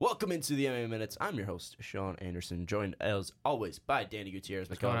Welcome into the MMA Minutes. I'm your host, Sean Anderson, joined as always by Danny Gutierrez.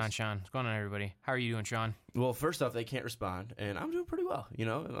 What's going on, Sean? What's going on, everybody? How are you doing, Sean? Well, first off, they can't respond, and I'm doing pretty well. You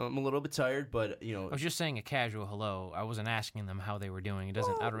know, I'm a little bit tired, but I was just saying a casual hello. I wasn't asking them how they were doing. I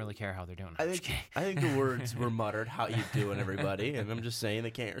don't really care how they're doing. I think the words were muttered. How you doing, everybody? And I'm just saying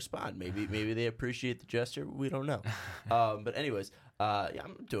they can't respond. Maybe they appreciate the gesture. We don't know. But anyways. Yeah,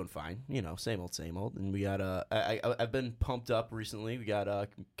 I'm doing fine. You know, same old. And we got I've been pumped up recently. We got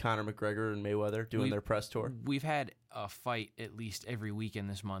Conor McGregor and Mayweather doing their press tour. We've had a fight at least every weekend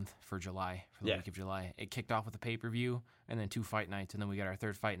this month for July, for the week of July. It kicked off with a pay-per-view and then 2 fight nights, and then we got our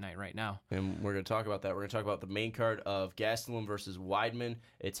third fight night right now. And we're going to talk about that. We're going to talk about the main card of Gastelum versus Weidman.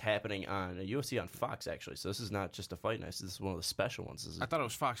 It's happening on UFC on Fox, actually. So this is not just a fight night. This is one of the special ones. I thought it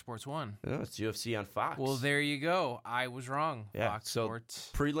was Fox Sports 1. No, it's UFC on Fox. Well, there you go. I was wrong. Yeah, Fox so Sports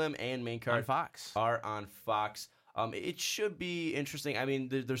prelim and main card on Fox are on Fox. It should be interesting. I mean,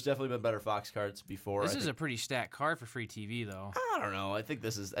 there's definitely been better Fox cards before. This is a pretty stacked card for free TV, though. I don't know. I think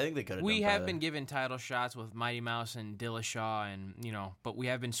they could have. We have been given title shots with Mighty Mouse and Dillashaw, and but we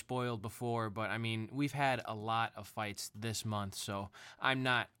have been spoiled before. But I mean, we've had a lot of fights this month, so I'm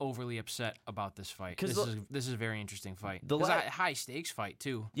not overly upset about this fight. This is a very interesting fight. It's a high stakes fight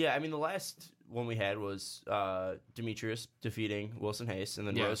too. Yeah, I mean, the last one we had was Demetrius defeating Wilson Hayes, and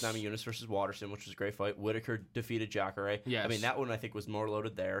then Rose Namajunas versus Waterson, which was a great fight. Whitaker defeated Jacare. Yes. I mean, that one I think was more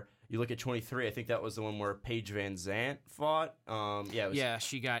loaded there. You look at 23, I think that was the one where Paige Van Zandt fought.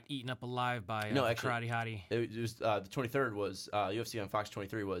 She got eaten up alive by Karate Hottie. It was the 23rd was UFC on Fox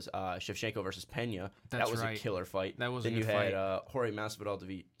 23 was Shevchenko versus Pena. That's that was right. a killer fight. That was then a good fight. Then you had Jorge Masvidal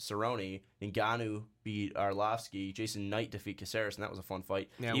defeat Cerrone, Ngannou beat Arlovsky, Jason Knight defeat Caceres, and that was a fun fight.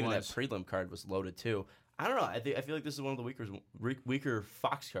 Yeah, even that prelim card was loaded too. I don't know. I feel like this is one of the weaker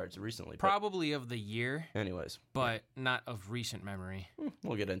Fox cards recently. Probably of the year. Anyways. But not of recent memory.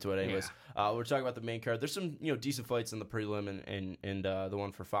 We'll get into it anyways. Yeah. We're talking about the main card. There's some decent fights in the prelim and the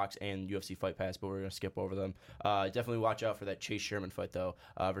one for Fox and UFC Fight Pass, but we're going to skip over them. Definitely watch out for that Chase Sherman fight, though,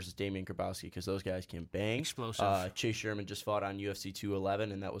 versus Damian Grabowski, because those guys can bang. Explosive. Chase Sherman just fought on UFC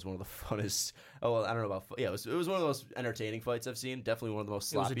 211, and that was one of the funnest. Oh, well, I don't know about. Yeah, it was one of the most entertaining fights I've seen. Definitely one of the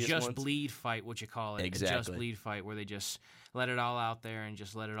most sloppiest ones. It was a just bleed fight, what you call it. Exactly. A just bleed fight where they just let it all out there and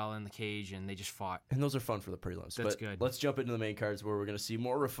just let it all in the cage, and they just fought. And those are fun for the prelims. That's good. Let's jump into the main cards where we're going to see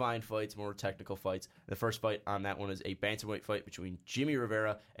more refined fights, more technical fights. The first fight on that one is a bantamweight fight between Jimmy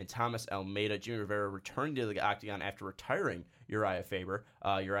Rivera and Thomas Almeida. Jimmy Rivera returned to the octagon after retiring Uriah Faber.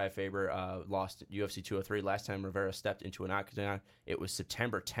 Uriah Faber lost UFC 203. Last time Rivera stepped into an octagon, it was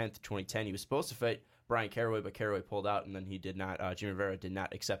September 10th, 2010. He was supposed to fight Brian Caraway, but Caraway pulled out, and then he did not. Jimmy Rivera did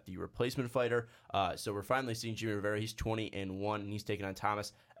not accept the replacement fighter. So we're finally seeing Jimmy Rivera. He's 20-1, and he's taking on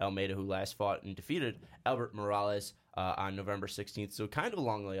Thomas Almeida, who last fought and defeated Albert Morales on November 16th. So kind of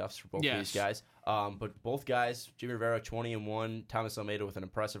long layoffs for both of these guys. But both guys, Jimmy Rivera 20-1, Thomas Almeida with an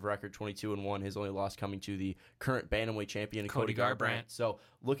impressive record, 22-1. His only loss coming to the current bantamweight champion, Cody Garbrandt. So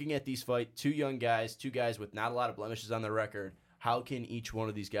looking at these fights, two young guys, two guys with not a lot of blemishes on their record. How can each one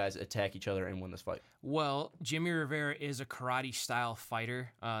of these guys attack each other and win this fight? Well, Jimmy Rivera is a karate-style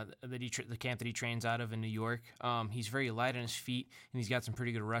fighter, the camp that he trains out of in New York. He's very light on his feet, and he's got some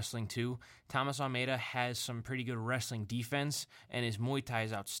pretty good wrestling, too. Thomas Almeida has some pretty good wrestling defense, and his Muay Thai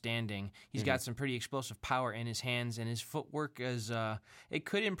is outstanding. He's got some pretty explosive power in his hands, and his footwork it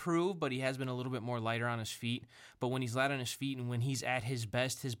could improve, but he has been a little bit more lighter on his feet. But when he's light on his feet and when he's at his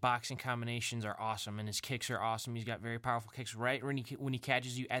best, his boxing combinations are awesome, and his kicks are awesome. He's got very powerful kicks right when he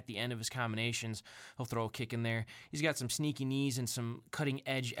catches you at the end of his combinations. He'll throw a kick in there. He's got some sneaky knees and some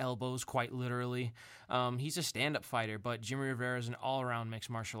cutting-edge elbows, quite literally. He's a stand-up fighter, but Jimmy Rivera is an all-around mixed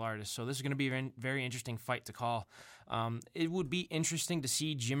martial artist, so this is going to be a very interesting fight to call. It would be interesting to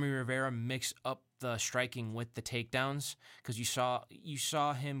see Jimmy Rivera mix up the striking with the takedowns, because you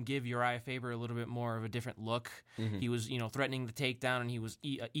saw him give Uriah Faber a little bit more of a different look. He was threatening the takedown, and he was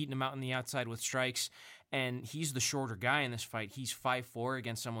eating him out on the outside with strikes. And he's the shorter guy in this fight. He's 5'4"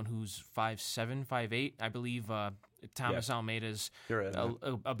 against someone who's 5'7", 5'8". I believe Thomas Almeida's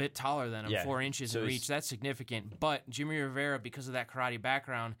a bit taller than him, 4 inches in reach. That's significant. But Jimmy Rivera, because of that karate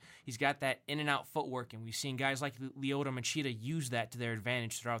background, he's got that in-and-out footwork, and we've seen guys like Lyoto Machida use that to their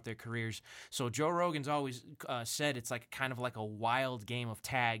advantage throughout their careers. So Joe Rogan's always said it's kind of like a wild game of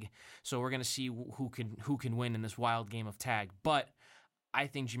tag. So we're going to see who can win in this wild game of tag. But I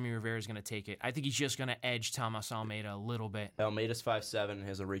think Jimmy Rivera is going to take it. I think he's just going to edge Thomas Almeida a little bit. Almeida's 5'7",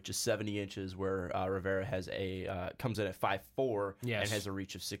 has a reach of 70 inches, where Rivera has comes in at 5'4", and has a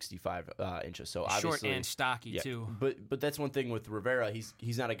reach of 65 inches. So obviously short and stocky too. But that's one thing with Rivera.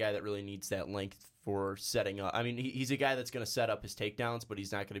 He's not a guy that really needs that length for setting up. I mean, he's a guy that's going to set up his takedowns, but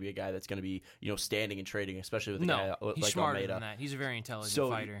he's not going to be a guy that's going to be standing and trading, especially with a guy like he's smarter Almeida. than that. He's a very intelligent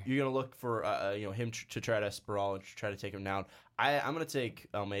fighter. You're going to look for him to try to sprawl and try to take him down. I'm going to take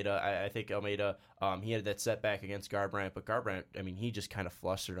Almeida. I think Almeida, he had that setback against Garbrandt, but Garbrandt, I mean, he just kind of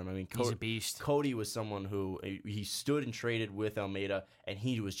flustered him. I mean, he's a beast. Cody was someone who he stood and traded with Almeida, and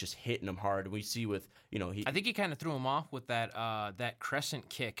he was just hitting him hard. We see with, I think he kind of threw him off with that crescent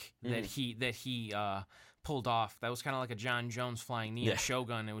kick that he pulled off. That was kind of like a John Jones flying knee in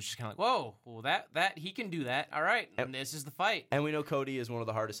Shogun. It was just kind of like, whoa, well, that he can do that. All right, and this is the fight. And we know Cody is one of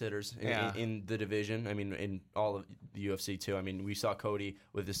the hardest hitters in the division. I mean, in all of the UFC too. I mean, we saw Cody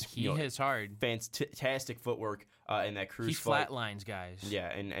with this hits hard, fantastic footwork in that Cruz fight. He flatlines guys. Yeah,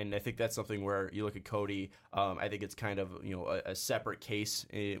 and I think that's something where you look at Cody. I think it's kind of a separate case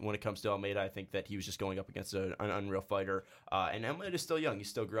when it comes to Almeida. I think that he was just going up against an unreal fighter, and Almeida's still young. He's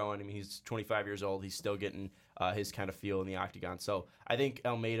still growing. I mean, he's 25 years old. He's still getting his kind of feel in the octagon. So I think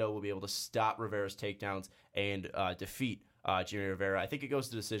Almeida will be able to stop Rivera's takedowns and defeat Jimmy Rivera. I think it goes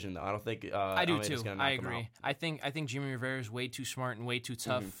to decision, though. I don't think I do too. I agree. I think Jimmy Rivera is way too smart and way too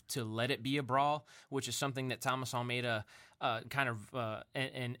tough to let it be a brawl, which is something that Thomas Almeida kind of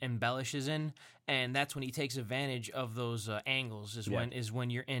embellishes in, and that's when he takes advantage of those angles. Is when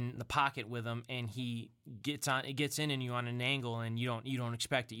you're in the pocket with him and he gets in and you on an angle and you don't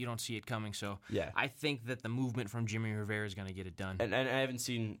expect it, you don't see it coming. So I think that the movement from Jimmy Rivera is going to get it done. And I haven't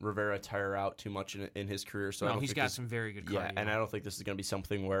seen Rivera tire out too much in his career. So he's got some very good cardio. Yeah, and I don't think this is going to be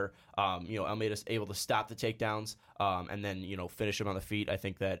something where Almeida's able to stop the takedowns and then finish him on the feet. I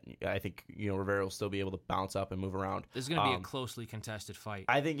think Rivera will still be able to bounce up and move around. This is going to be a closely contested fight.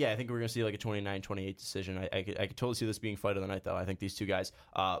 I think we're going to see like a 29-28 decision. I could totally see this being fight of the night, though. I think these two guys,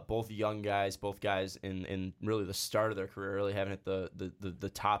 both young guys, both guys in really the start of their career, really haven't hit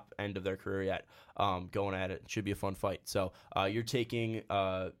the top end of their career yet. Going at it should be a fun fight. So you're taking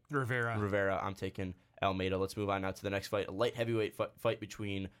Rivera. I'm taking Almeida. Let's move on now to the next fight, a light heavyweight fight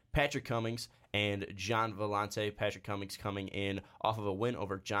between Patrick Cummings and John Vellante. Patrick Cummings coming in off of a win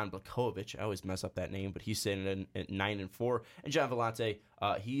over John Blachowicz. I always mess up that name, but he's sitting at 9-4. And John Vellante,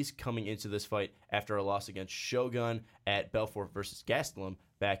 he's coming into this fight after a loss against Shogun at Belfort versus Gastelum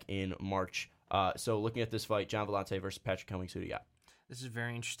back in March. So looking at this fight, John Vellante versus Patrick Cummings, who do you got? This is a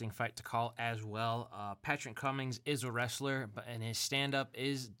very interesting fight to call as well. Patrick Cummings is a wrestler, and his stand-up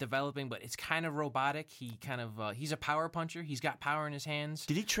is developing, but it's kind of robotic. He's a power puncher. He's got power in his hands.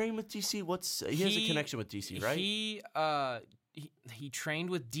 Did he train with DC? He has a connection with DC, right? He trained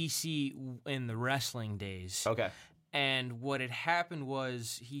with DC in the wrestling days. Okay. And what had happened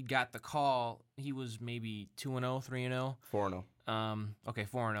was he got the call. He was maybe 2-0, 3-0. 4-0.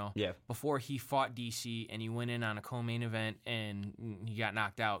 4-0. Yeah. Before he fought DC, and he went in on a co-main event, and he got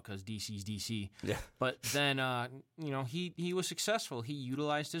knocked out because DC's DC. Yeah. But then, he was successful. He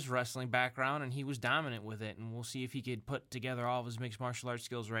utilized his wrestling background, and he was dominant with it. And we'll see if he could put together all of his mixed martial arts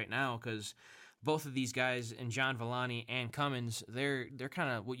skills right now, because both of these guys, and John Vellante and Cummins, they're kind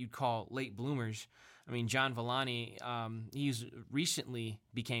of what you'd call late bloomers. I mean, John Vellante, he's recently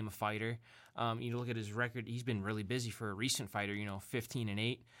became a fighter. You look at his record; he's been really busy for a recent fighter.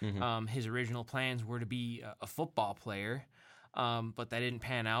 15-8. Mm-hmm. His original plans were to be a football player, but that didn't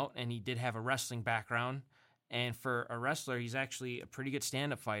pan out. And he did have a wrestling background. And for a wrestler, he's actually a pretty good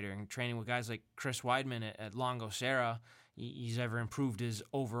stand-up fighter. And training with guys like Chris Weidman at Longo Serra, he's ever improved his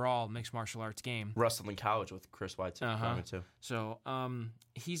overall mixed martial arts game. Wrestled in college with Chris Weidman too. So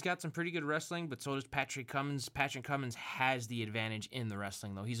he's got some pretty good wrestling, but so does Patrick Cummins. Patrick Cummins has the advantage in the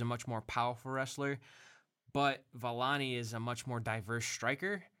wrestling, though. He's a much more powerful wrestler. But Vellante is a much more diverse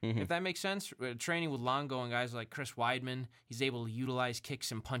striker, if that makes sense. Training with Longo and guys like Chris Weidman, he's able to utilize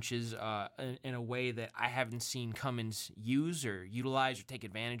kicks and punches in a way that I haven't seen Cummins use or utilize or take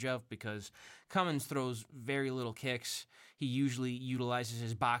advantage of, because Cummins throws very little kicks. He usually utilizes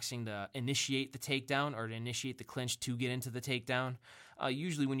his boxing to initiate the takedown or to initiate the clinch to get into the takedown.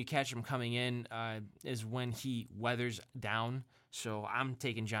 Usually when you catch him coming in is when he weathers down. So I'm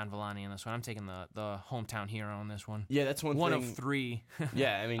taking John Vellante on this one. I'm taking the hometown hero on this one. Yeah, that's one of three.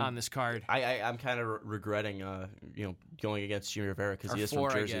 Yeah, I mean, on this card. I'm kind of regretting going against Jimmy Rivera because he is from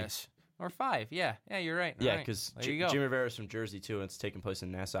Jersey. I guess. or 5. Yeah, you're right. Yeah, All right. because There you go. Jimmy Rivera's from Jersey, too, and it's taking place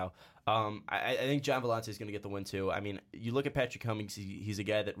in Nassau. I think John Vellante is going to get the win, too. I mean, you look at Patrick Cummings, he's a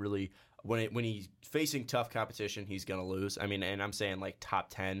guy that really, when he's facing tough competition, he's going to lose. I mean, and I'm saying, like, top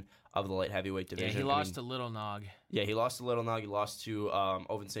 10 of the light heavyweight division. Yeah, he lost to Little Nog. Yeah, he lost to Little Nog. He lost to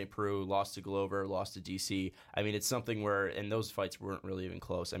Ovince St. Preux, lost to Glover, lost to DC. I mean, it's something where, and those fights weren't really even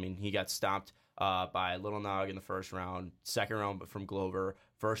close. I mean, he got stomped by Little Nog in the first round, second round from Glover,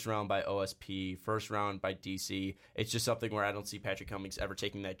 first round by OSP, first round by DC. It's just something where I don't see Patrick Cummings ever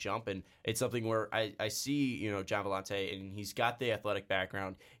taking that jump, and it's something where I see, John Vellante, and he's got the athletic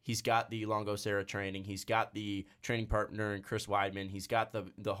background, he's got the Longo Serra training, he's got the training partner in Chris Weidman, he's got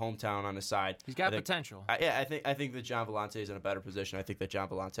the hometown on his side. He's got potential. I think that John Vellante is in a better position. I think that John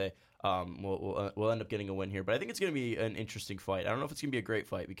Vellante will end up getting a win here, but I think it's going to be an interesting fight. I don't know if it's going to be a great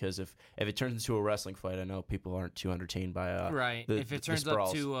fight, because if it turns into a wrestling fight, I know people aren't too entertained by right. If it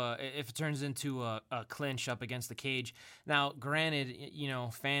turns into a clinch up against the cage. Now, granted,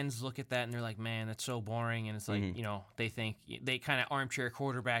 fans look at that and they're like, man, that's so boring, and it's like, they think they kind of armchair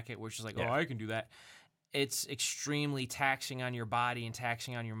quarterback it, which is like, oh, I can do that. It's extremely taxing on your body and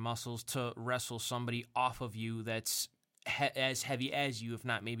taxing on your muscles to wrestle somebody off of you that's as heavy as you, if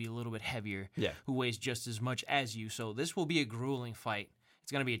not maybe a little bit heavier, who weighs just as much as you. So this will be a grueling fight.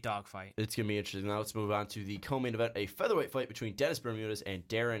 It's going to be a dogfight. It's going to be interesting. Now let's move on to the co-main event, a featherweight fight between Dennis Bermudez and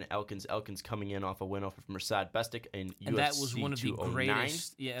Darren Elkins. Elkins coming in off a win off of Mirsad Bektic in UFC 209. And that was one of the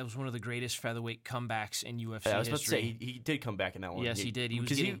greatest. Yeah, it was one of the greatest featherweight comebacks in UFC history. I was about to say he did come back in that one. Yes, he did.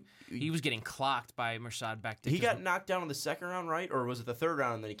 He was getting clocked by Mirsad Bektic. He got knocked down in the second round, right? Or was it the third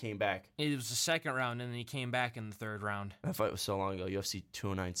round and then he came back? It was the second round, and then he came back in the third round. That fight was so long ago. UFC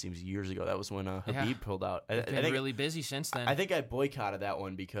 209 seems years ago. That was when Khabib pulled out. I've been really busy since then. I think I boycotted that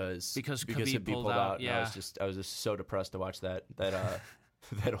one because Khabib pulled out. Yeah. And I was just so depressed to watch that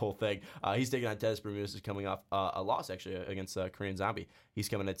that whole thing. He's taking on Dennis Bermudez, is coming off a loss actually against Korean Zombie. He's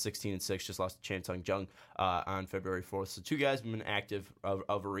coming at 16-6, just lost to Chan Sung Jung on February 4th. So two guys have been active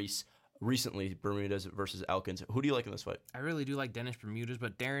of Reese recently, Bermudez versus Elkins. Who do you like in this fight? I really do like Dennis Bermudez,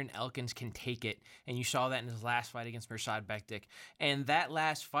 but Darren Elkins can take it, and you saw that in his last fight against Mirsad Bektic. And that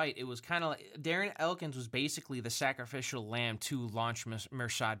last fight, it was kind of like Darren Elkins was basically the sacrificial lamb to launch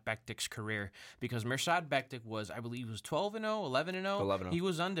Mirsad Bektic's career, because Mirsad Bektic was, I believe, 12-0, 11-0. 11-0. He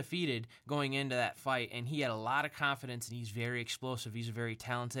was undefeated going into that fight, and he had a lot of confidence, and he's very explosive. He's a very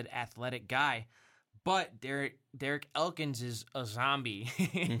talented, athletic guy. But Derek Elkins is a zombie.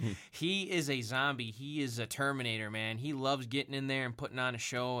 He is a zombie. He is a Terminator, man. He loves getting in there and putting on a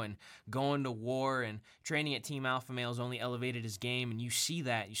show and going to war, and training at Team Alpha Male has only elevated his game, and you see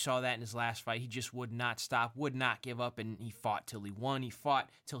that. You saw that in his last fight. He just would not stop, would not give up, and he fought till he won. He fought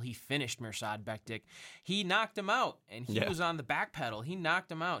till he finished Mirsad Bektic. He knocked him out, and he was on the back pedal. He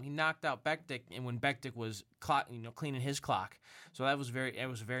knocked him out. He knocked out Bektic, and when Bektic was cleaning his clock. So that was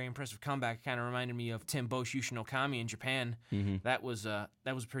a very impressive comeback. It kind of reminded me of Tim Bosch Yushin Okami in Japan. That was a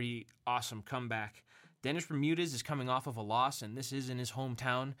pretty awesome comeback. Dennis Bermudez is coming off of a loss, and this is in his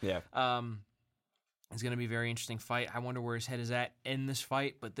hometown. Yeah. It's going to be a very interesting fight. I wonder where his head is at in this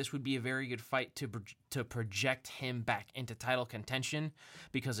fight, but this would be a very good fight to project him back into title contention,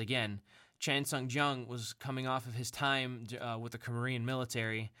 because again, Chan Sung Jung was coming off of his time with the Korean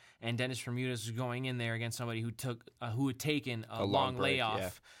military, and Dennis Bermudez was going in there against somebody who had taken a long break, layoff. Yeah.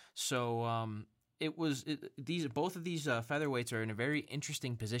 So both of these featherweights are in a very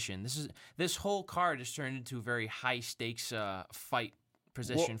interesting position. This whole card has turned into a very high stakes fight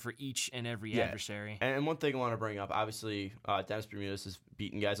position for each and every adversary. And one thing I want to bring up, obviously, Dennis Bermudez has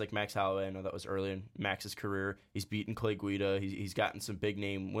beaten guys like Max Holloway. I know that was early in Max's career. He's beaten Clay Guida. He's gotten some big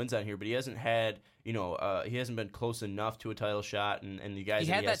name wins on here, but he hasn't had, he hasn't been close enough to a title shot. And the guys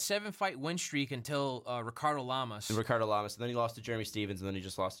he had that 7-fight win streak until Ricardo Lamas. And then he lost to Jeremy Stevens, and then he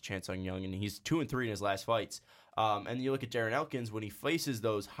just lost to Chan Sung Jung, and he's 2-3 in his last fights. And you look at Darren Elkins, when he faces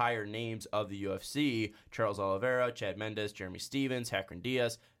those higher names of the UFC, Charles Oliveira, Chad Mendes, Jeremy Stevens, Hakron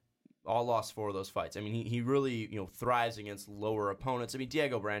Diaz, all lost 4 of those fights. I mean, he really thrives against lower opponents. I mean,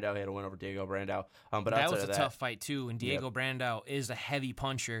 Diego Brandao had a win over Diego Brandao. But that was a tough fight, too. And Diego Brandao is a heavy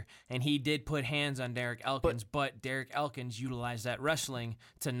puncher, and he did put hands on Derek Elkins, but Derek Elkins utilized that wrestling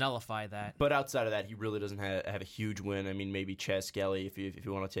to nullify that. But outside of that, he really doesn't have a huge win. I mean, maybe Chaz Skelly, if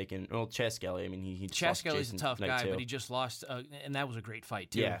you want to take in. Well, Chaz Skelly, I mean, he just Chaz Skelly's a tough guy, but he just lost, and that was a great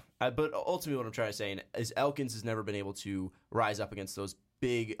fight, too. Yeah, but ultimately what I'm trying to say is Elkins has never been able to rise up against those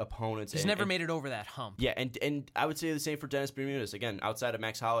big opponents. He's never made it over that hump. Yeah, and I would say the same for Dennis Bermudez. Again, outside of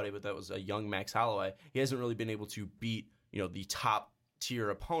Max Holloway, but that was a young Max Holloway. He hasn't really been able to beat, the top tier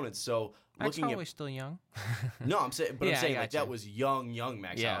opponents. So Max looking Holloway's still young. no, I'm saying, but Yeah, I'm saying I like gotcha. that was young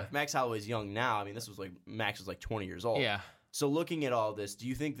Max Holloway. If Max Holloway's young now, I mean, this was like Max was like 20 years old. Yeah. So looking at all this, do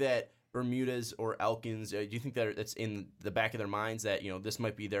you think that Bermudez or Elkins, do you think that it's in the back of their minds that, this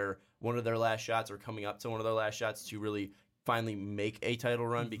might be one of their last shots or coming up to one of their last shots to really finally make a title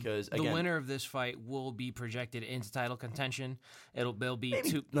run? Because again, the winner of this fight will be projected into title contention. They'll be maybe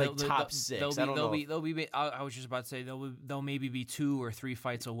two, like top six. I don't know. I was just about to say they'll maybe be 2 or 3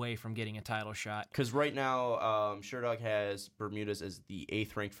 fights away from getting a title shot. Because right now, Sherdog has Bermudez as the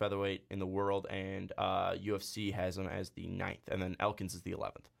 8th ranked featherweight in the world, and UFC has him as the 9th, and then Elkins is the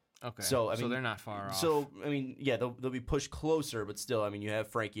 11th. Okay. So I mean, they're not far off. So I mean, yeah, they'll be pushed closer, but still, I mean, you have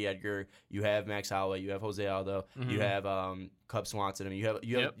Frankie Edgar, you have Max Holloway, you have Jose Aldo, you have Cub Swanson. I mean,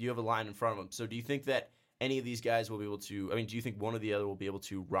 you have a line in front of them. So do you think that any of these guys will be able to? I mean, do you think one or the other will be able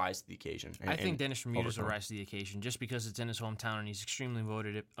to rise to the occasion? I think Dennis Bermudez will rise to the occasion just because it's in his hometown and he's extremely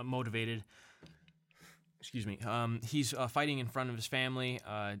motivated. Excuse me. He's fighting in front of his family.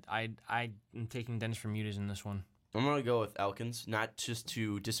 I'm taking Dennis Bermudez in this one. I'm going to go with Elkins, not just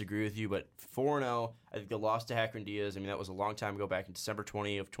to disagree with you, but 4-0. I think the loss to Hackman Diaz, I mean, that was a long time ago, back in December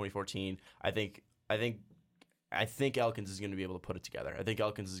 20 of 2014. I think Elkins is going to be able to put it together. I think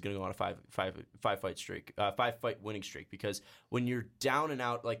Elkins is going to go on a five fight winning streak, because when you're down and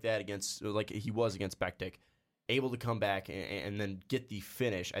out like that like he was against Bektic, able to come back and then get the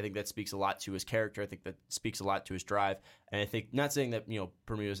finish, I think that speaks a lot to his character. I think that speaks a lot to his drive. And I think, not saying that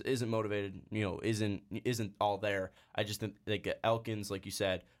Bermudez isn't motivated, isn't all there. I just think like Elkins, like you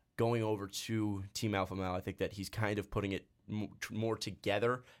said, going over to Team Alpha Male, I think that he's kind of putting it more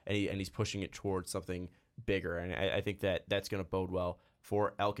together, and he's pushing it towards something bigger. And I think that that's going to bode well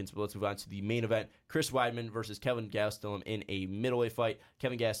for Elkins. But let's move on to the main event. Chris Weidman versus Kelvin Gastelum in a middleweight fight.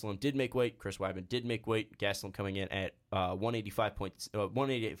 Kevin Gastelum did make weight. Chris Weidman did make weight. Gastelum coming in at 185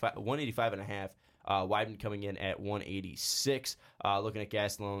 and a half. Weidman coming in at 186. Looking at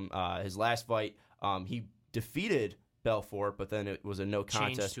Gastelum, his last fight, he defeated Belfort, but then it was a no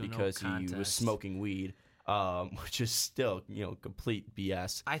contest because he was smoking weed. Which is still, complete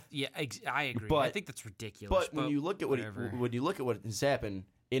BS. I agree. But, I think that's ridiculous. But when you look at what has happened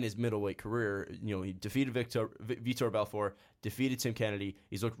in his middleweight career, he defeated Vitor Belfort, defeated Tim Kennedy.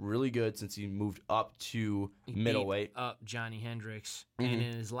 He's looked really good since he moved up to middleweight. Beat up Johnny Hendricks, and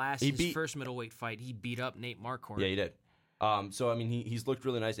in his first middleweight fight, he beat up Nate Marquardt. Yeah, he did. So, I mean, he's looked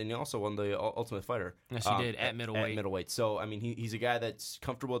really nice, and he also won the Ultimate Fighter. Yes, he did, at middleweight. So, I mean, he's a guy that's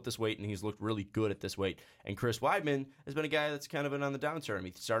comfortable at this weight, and he's looked really good at this weight. And Chris Weidman has been a guy that's kind of been on the downturn. I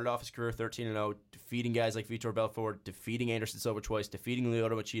mean, he started off his career 13-0, defeating guys like Vitor Belfort, defeating Anderson Silva twice, defeating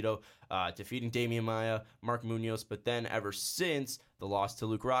Lyoto Machado, defeating Damian Maia, Mark Munoz. But then ever since, the loss to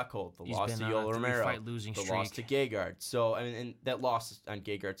Luke Rockhold, the loss to Yoel Romero, the loss to Gegard. So, I mean, and that loss on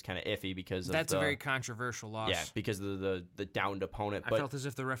Gegard's kind of iffy because that's a very controversial loss. Yeah, because of the downed opponent. I felt as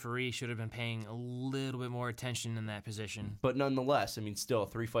if the referee should have been paying a little bit more attention in that position. But nonetheless, I mean, still a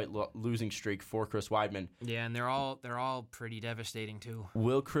 3-fight losing streak for Chris Weidman. Yeah, and they're all pretty devastating too.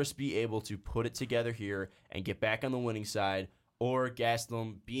 Will Chris be able to put it together here and get back on the winning side? Or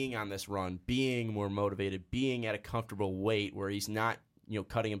Gastelum being on this run, being more motivated, being at a comfortable weight where he's not,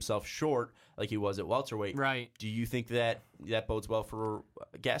 cutting himself short like he was at welterweight. Right. Do you think that bodes well for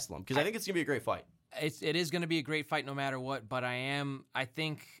Gastelum? Because I think it's going to be a great fight. It is going to be a great fight no matter what, but I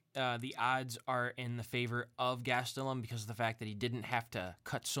think the odds are in the favor of Gastelum because of the fact that he didn't have to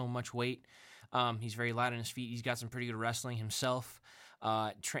cut so much weight. He's very light on his feet. He's got some pretty good wrestling himself.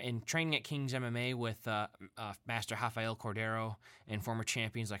 Training at King's MMA with Master Rafael Cordero and former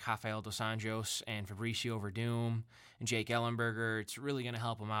champions like Rafael Dos Anjos and Fabricio Verdum and Jake Ellenberger, it's really going to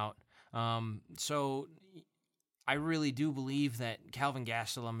help him out. So I really do believe that Kelvin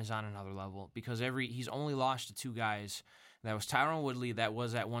Gastelum is on another level because he's only lost to 2 guys. That was Tyron Woodley, that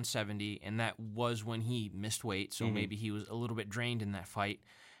was at 170, and that was when he missed weight, so maybe he was a little bit drained in that fight.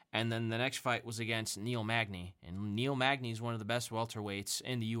 And then the next fight was against Neil Magny. And Neil Magny is one of the best welterweights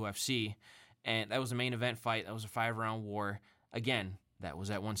in the UFC. And that was a main event fight. That was a 5-round war. Again, that was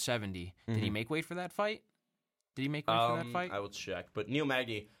at 170. Did he make weight for that fight? Did he make weight for that fight? I will check. But Neil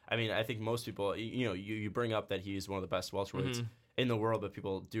Magny, I mean, I think most people, you bring up that he's one of the best welterweights in the world, but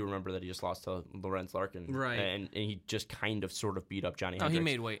people do remember that he just lost to Lorenz Larkin. Right. And he just kind of sort of beat up Johnny Hendricks. He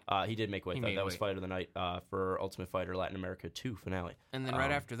made weight. He did make weight. That was Fight of the Night for Ultimate Fighter Latin America 2 finale. And then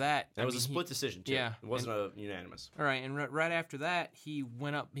right after that... It was a split decision, too. Yeah. It wasn't a unanimous. All right, and right after that, he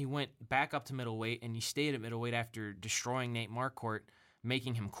went back up to middleweight, and he stayed at middleweight after destroying Nate Marquardt,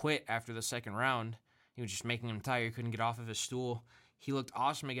 making him quit after the second round. He was just making him tired. He couldn't get off of his stool. He looked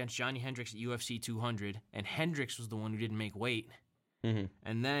awesome against Johnny Hendricks at UFC 200, and Hendricks was the one who didn't make weight. Mm-hmm.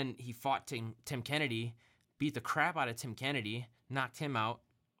 And then he fought Tim Kennedy, beat the crap out of Tim Kennedy, knocked him out,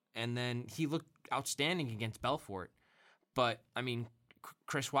 and then he looked outstanding against Belfort. But, I mean,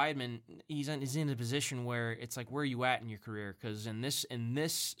 Chris Weidman, he's in a position where it's like, where are you at in your career? Because in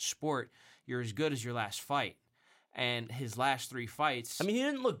this sport, you're as good as your last fight. And his last 3 fights... I mean, he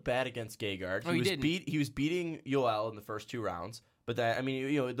didn't look bad against Gegard. No, he didn't. He was beating Yoel in the first 2 rounds. But that, I mean,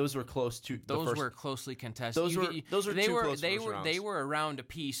 you know, those were close to those were closely contested. Those were close they first were rounds. They were around a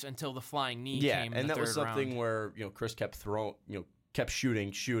piece until the flying knee Yeah, came. and in the that was third something round. where, you know, Chris kept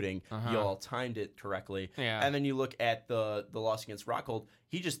shooting. Yoel timed it correctly. Yeah. And then you look at the loss against Rockhold,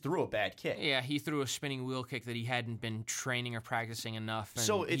 he just threw a bad kick. Yeah, he threw a spinning wheel kick that he hadn't been training or practicing enough, and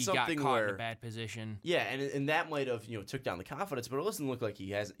so it's he got something caught where, in a bad position. Yeah, and that might have, you know, took down the confidence, but it doesn't look like he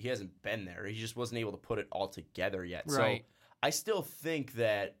hasn't been there. He just wasn't able to put it all together yet. Right. So I still think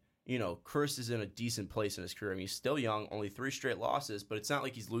that, you know, Chris is in a decent place in his career. I mean, he's still young, only 3 straight losses, but it's not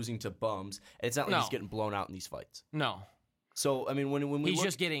like he's losing to bums, and it's not like he's getting blown out in these fights. No. So, I mean, when we he's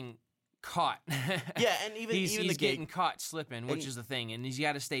just getting caught. Yeah, and even he's the getting caught slipping, which and, is the thing, and he's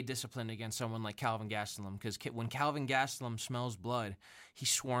got to stay disciplined against someone like Calvin Gastelum, because when Calvin Gastelum smells blood, he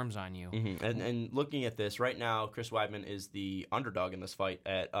swarms on you. Mm-hmm. And looking at this right now, Chris Weidman is the underdog in this fight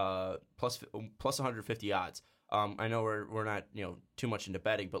at plus 150 odds. I know we're not, you know, too much into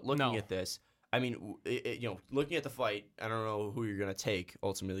betting, but looking at this, I mean, you know, looking at the fight, I don't know who you're going to take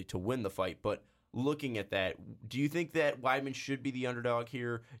ultimately to win the fight, but looking at that, do you think that Weidman should be the underdog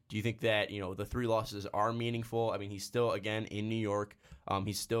here? Do you think that, you know, the 3 losses are meaningful? I mean, he's still, again, in New York.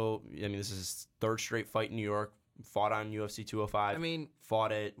 He's still, I mean, this is his 3rd straight fight in New York. Fought on UFC 205. I mean,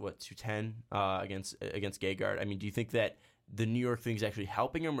 fought at 210 against Gegard. I mean, do you think that the New York thing is actually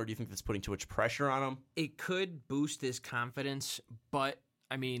helping him, or do you think that's putting too much pressure on him? It could boost his confidence, but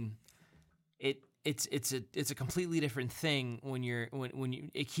I mean, it's a completely different thing when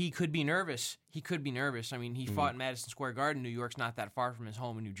he could be nervous. He could be nervous. I mean, he fought in Madison Square Garden. New York's not that far from his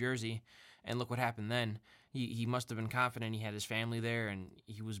home in New Jersey, and look what happened then. He must have been confident. He had his family there, and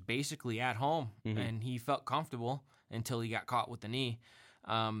he was basically at home, and he felt comfortable until he got caught with the knee.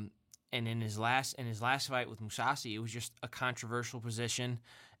 And in his last fight with Mousasi, it was just a controversial position,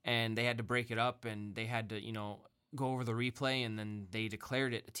 and they had to break it up, and they had to, you know, go over the replay, and then they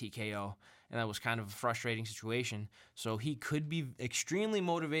declared it a TKO, and that was kind of a frustrating situation. So he could be extremely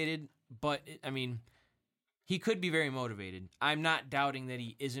motivated, but I mean, he could be very motivated. I'm not doubting that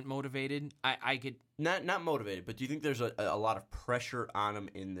he isn't motivated. I could not motivated, but do you think there's a lot of pressure on him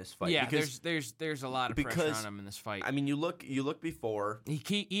in this fight? Yeah, because there's a lot of pressure on him in this fight. I mean, you look before.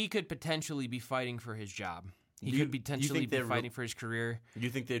 He could potentially be fighting for his job. He could potentially be fighting for his career. Do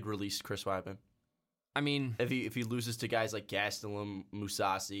you think they'd release Chris Weidman? I mean, if he loses to guys like Gastelum,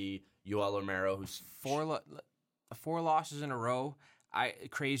 Mousasi, Yoel Romero, who's 4 losses in a row,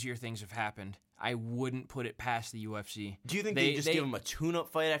 crazier things have happened. I wouldn't put it past the UFC. Do you think they just give him a tune-up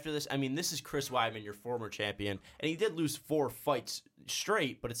fight after this? I mean, this is Chris Weidman, your former champion, and he did lose 4 fights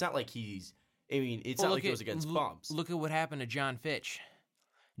straight, but it's not like he's... I mean, it's not like it was against bumps. Look at what happened to John Fitch.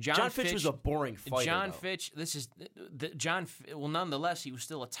 John Fitch was a boring fighter. John Fitch, well, nonetheless, he was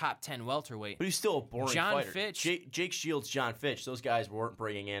still a top 10 welterweight. But he's still a boring John fighter. Fitch, Jake Shields, John Fitch, those guys weren't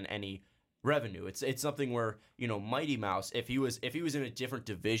bringing in any revenue. It's something where, you know, Mighty Mouse, if he was in a different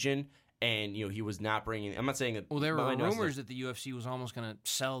division and, you know, he was not bringing... I'm not saying that... Well, there were rumors that the UFC was almost going to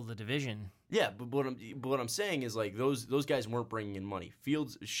sell the division. Yeah, but what I'm saying is, like, those guys weren't bringing in money.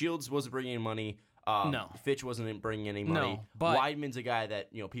 Shields wasn't bringing in money. No. Fitch wasn't bringing any money. No, but Weidman's a guy that,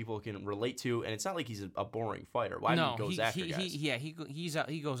 you know, people can relate to, and it's not like he's a boring fighter. Weidman goes after guys.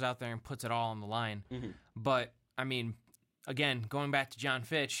 He goes out there and puts it all on the line. Mm-hmm. But I mean, again, going back to John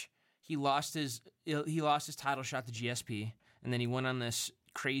Fitch, he lost his title shot to GSP, and then he went on this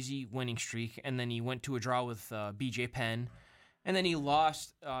crazy winning streak, and then he went to a draw with BJ Penn, and then he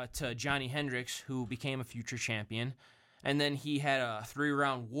lost to Johnny Hendricks, who became a future champion. And then he had a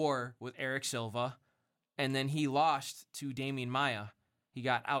 3-round war with Eric Silva. And then he lost to Damian Maia. He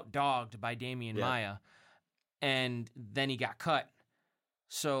got outdogged by Damian Maia. And then he got cut.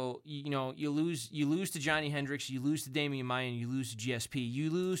 So, you know, you lose to Johnny Hendricks, you lose to Damian Maia, and you lose to GSP. You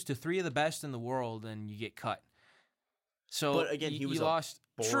lose to 3 of the best in the world, and you get cut. So, but again, he was a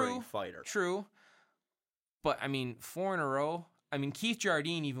boring fighter. True. But, I mean, 4 in a row... I mean, Keith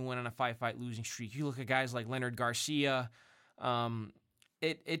Jardine even went on a 5-fight losing streak. You look at guys like Leonard Garcia.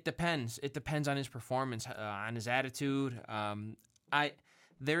 It depends. It depends on his performance, on his attitude.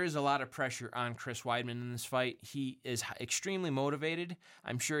 There is a lot of pressure on Chris Weidman in this fight. He is extremely motivated.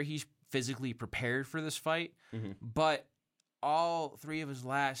 I'm sure he's physically prepared for this fight. Mm-hmm. But all 3 of his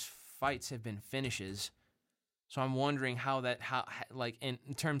last fights have been finishes. So I'm wondering how like in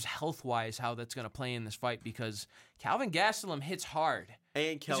terms health-wise, how that's going to play in this fight, because Calvin Gastelum hits hard.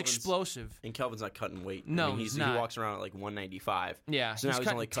 And He's explosive. And Kelvin's not cutting weight. No, I mean, he's not. He walks around at like 195. Yeah, so he's now he's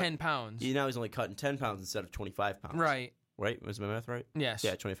cutting only 10 pounds. Now he's only cutting 10 pounds instead of 25 pounds. Right. Right? Was my math right? Yes.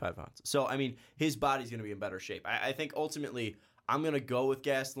 Yeah, 25 pounds. So, I mean, his body's going to be in better shape. I think ultimately I'm going to go with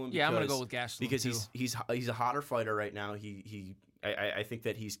Gastelum. Yeah, I'm going to go with Gastelum because too. he's a hotter fighter right now. I think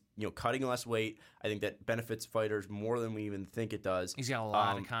that he's cutting less weight. I think that benefits fighters more than we even think it does. He's got a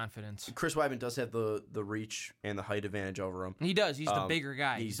lot of confidence. Chris Weidman does have the reach and the height advantage over him. He does. He's the bigger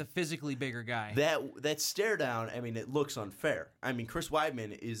guy. He's the physically bigger guy. That stare down, I mean, it looks unfair. I mean, Chris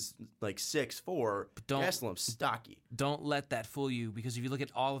Weidman is like 6'4". Gastelum's stocky. Don't let that fool you, because if you look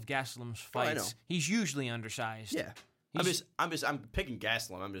at all of Gastelum's fights, he's usually undersized. Yeah. I'm picking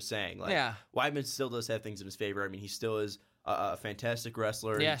Gastelum. I'm just saying, like, Weidman still does have things in his favor. I mean, he still is a fantastic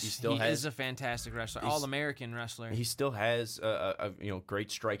wrestler. Yes, he is a fantastic wrestler, All-American wrestler. He still has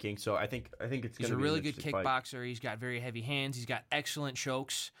great striking. So I think it's he's a really good kickboxer. He's got very heavy hands. He's got excellent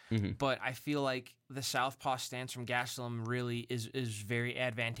chokes. Mm-hmm. But I feel like the southpaw stance from Gastelum really is very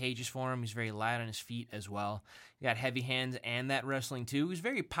advantageous for him. He's very light on his feet as well. He got heavy hands and that wrestling too. He's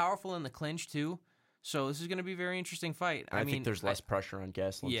very powerful in the clinch too. So this is going to be a very interesting fight. I think there's less pressure on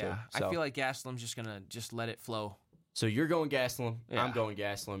Gastelum too. Yeah, so. I feel like Gastelum's just going to let it flow. So you're going Gastelum. Yeah. I'm going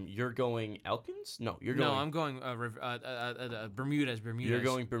Gastelum. You're going Elkins? No, you're going. No, I'm going Bermudez. You're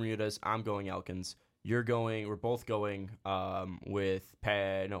going Bermudez. I'm going Elkins. You're going. We're both going with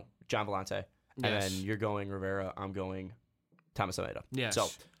John Vellante. Yes. And then you're going Rivera. I'm going Thomas Almeida. Yes. So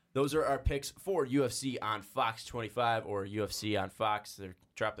those are our picks for UFC on Fox 25 or UFC on Fox. They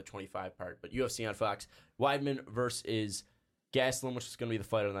dropped the 25 part, but UFC on Fox. Weidman versus Gastelum, which is going to be the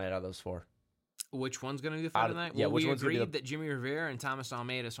fight of the night out of those four. Which one's going to be the fight of the night? Yeah, well, which we one's agreed that Jimmy Rivera and Thomas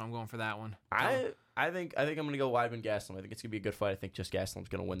Almeida, so I'm going for that one. I think I'm going to go Weidman Gastelum. I think it's going to be a good fight. I think just Gastelum's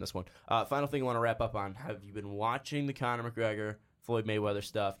going to win this one. Final thing I want to wrap up on: have you been watching the Conor McGregor Floyd Mayweather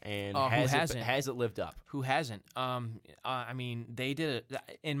stuff, and has it lived up? Who hasn't? I mean, they did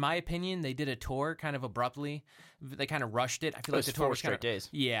in my opinion, they did a tour kind of abruptly. They kind of rushed it. I feel like the tour was 4 straight days.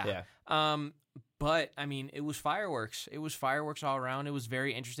 Yeah. But I mean, it was fireworks. It was fireworks all around. It was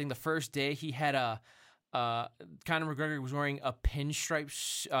very interesting. The first day, he had Conor McGregor was wearing a pinstripe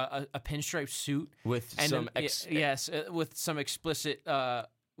suit with with some explicit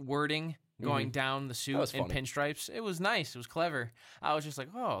wording going down the suit in pinstripes. It was nice. It was clever. I was just like,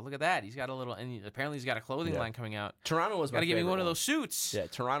 oh, look at that. He's got a little, and apparently he's got a clothing line coming out. Toronto was my favorite. Got to give me one of those suits. Yeah,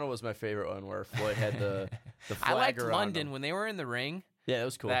 Toronto was my favorite one where Floyd had the flag I liked around London him. when they were in the ring. Yeah, that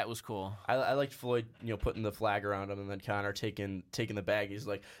was cool. That was cool. I liked Floyd, putting the flag around him, and then Conor taking the bag. He's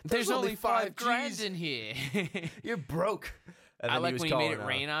like, "There's only $5,000 in here. You're broke." I like when he made it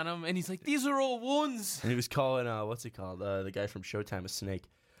rain on him, and he's like, "These are all ones." And he was calling, what's it called? The guy from Showtime, a snake.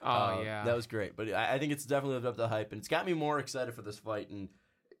 Oh yeah, that was great. But I think it's definitely lived up to the hype, and it's got me more excited for this fight. And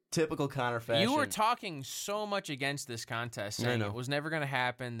typical Conor fashion. You were talking so much against this contest, saying it was never going to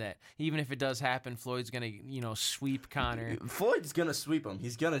happen, that even if it does happen, Floyd's going to, sweep Conor. Floyd's going to sweep him.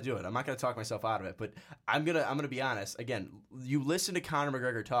 He's going to do it. I'm not going to talk myself out of it, but I'm going to be honest. Again, you listen to Conor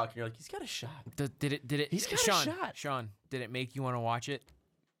McGregor talk, and you're like, he's got a shot. Did it? He's got a shot. Sean, did it make you want to watch it?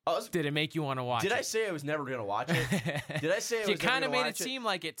 Did it make you want to watch it? Did I say I was never going to watch it? Did I say I was never going to watch it? You kind of made it seem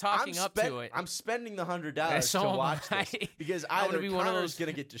like it talking up to it. I'm spending the $100 to watch this because either Conor's going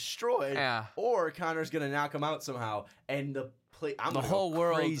to get destroyed or Conor's going to knock him out somehow. And the whole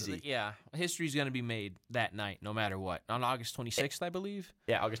world, crazy. Yeah, history's going to be made that night, no matter what. On August 26th, I believe.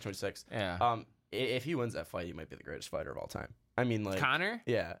 Yeah, August 26th. Yeah. If he wins that fight, he might be the greatest fighter of all time. I mean, like Conor?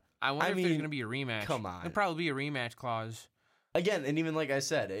 Yeah. I wonder if there's going to be a rematch. Come on. There'll probably be a rematch clause. Again, and even like I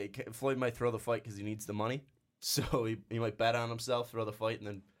said, Floyd might throw the fight because he needs the money. So he might bet on himself, throw the fight, and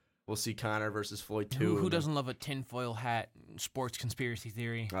then we'll see Conor versus Floyd too. Who doesn't love a tinfoil hat sports conspiracy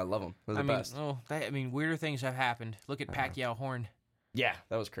theory? I love them. They're the best. Weirder things have happened. Look at Pacquiao Horn. Yeah,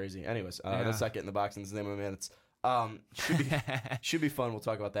 that was crazy. Anyways, let's not get in the boxing. It's the name of the minutes. Should be fun. We'll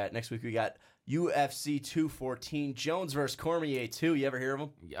talk about that next week. We got UFC 214, Jones versus Cormier 2. You ever hear of him?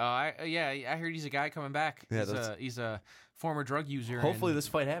 I heard he's a guy coming back. Yeah, he's a former drug user. Hopefully this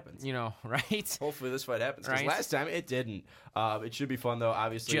fight happens. Right? Hopefully this fight happens. Because last time it didn't. It should be fun, though,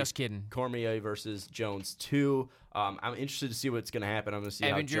 obviously. Just kidding. Cormier versus Jones 2. I'm interested to see what's going to happen. I'm going to see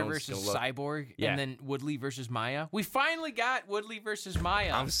Evander how Jones versus is going to look. Cyborg, and then Woodley versus Maia. We finally got Woodley versus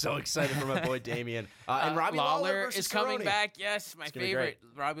Maia. I'm so excited for my boy Damian. And Robbie Lawler is coming back. Yes, my favorite.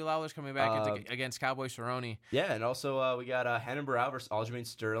 Robbie Lawler's coming back against Cowboy Cerrone. Yeah, and also we got Renan Barão versus Aljamain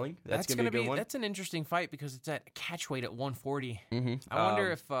Sterling. That's going to be a good one. That's an interesting fight because it's at catchweight at 140. 140. Mm-hmm. I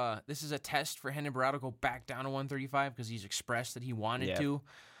wonder if this is a test for Renan Barão to go back down to 135 because he's expressed that he wanted to.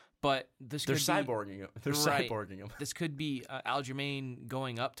 But this they're could cyborging him. They're cyborging him. This could be Aljamain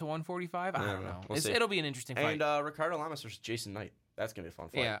going up to 145. I don't know. We'll see. It'll be an interesting fight. And Ricardo Lamas versus Jason Knight. That's gonna be a fun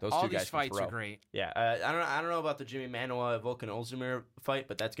fight. Yeah, those all two these guys fights are great. Yeah, I don't know about the Jimmy Manuwa Volkan Ozdemir fight,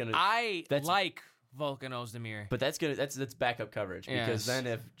 but that's gonna. I like Volkan Ozdemir, but that's backup coverage because then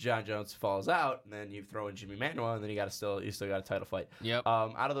if John Jones falls out, then you throw in Jimmy Manuwa, and then you still got a title fight. Yep.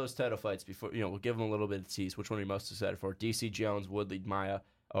 Out of those title fights, before we'll give them a little bit of tease. Which one are you most excited for? DC Jones, Woodley Maya,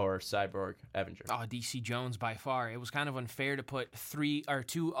 or Cyborg Evinger? Oh, DC Jones by far. It was kind of unfair to put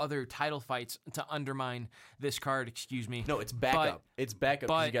 2 other title fights to undermine this card. Excuse me. No, it's backup. It's backup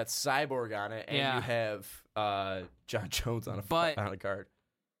because you got Cyborg on it, and you have John Jones on a card.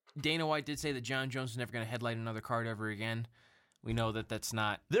 Dana White did say that John Jones is never going to headline another card ever again. We know that that's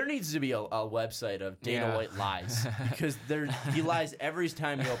not. There needs to be a website of Dana White lies because he lies every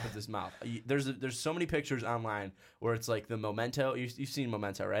time he opens his mouth. There's so many pictures online where it's like the Memento. You've seen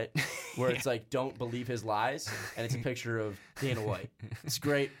Memento, right? Where it's like don't believe his lies, and it's a picture of Dana White. It's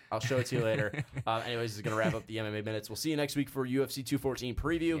great. I'll show it to you later. Anyways, this is gonna wrap up the MMA Minutes. We'll see you next week for UFC 214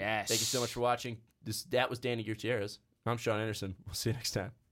 preview. Yes. Thank you so much for watching. That was Danny Gutierrez. I'm Sean Anderson. We'll see you next time.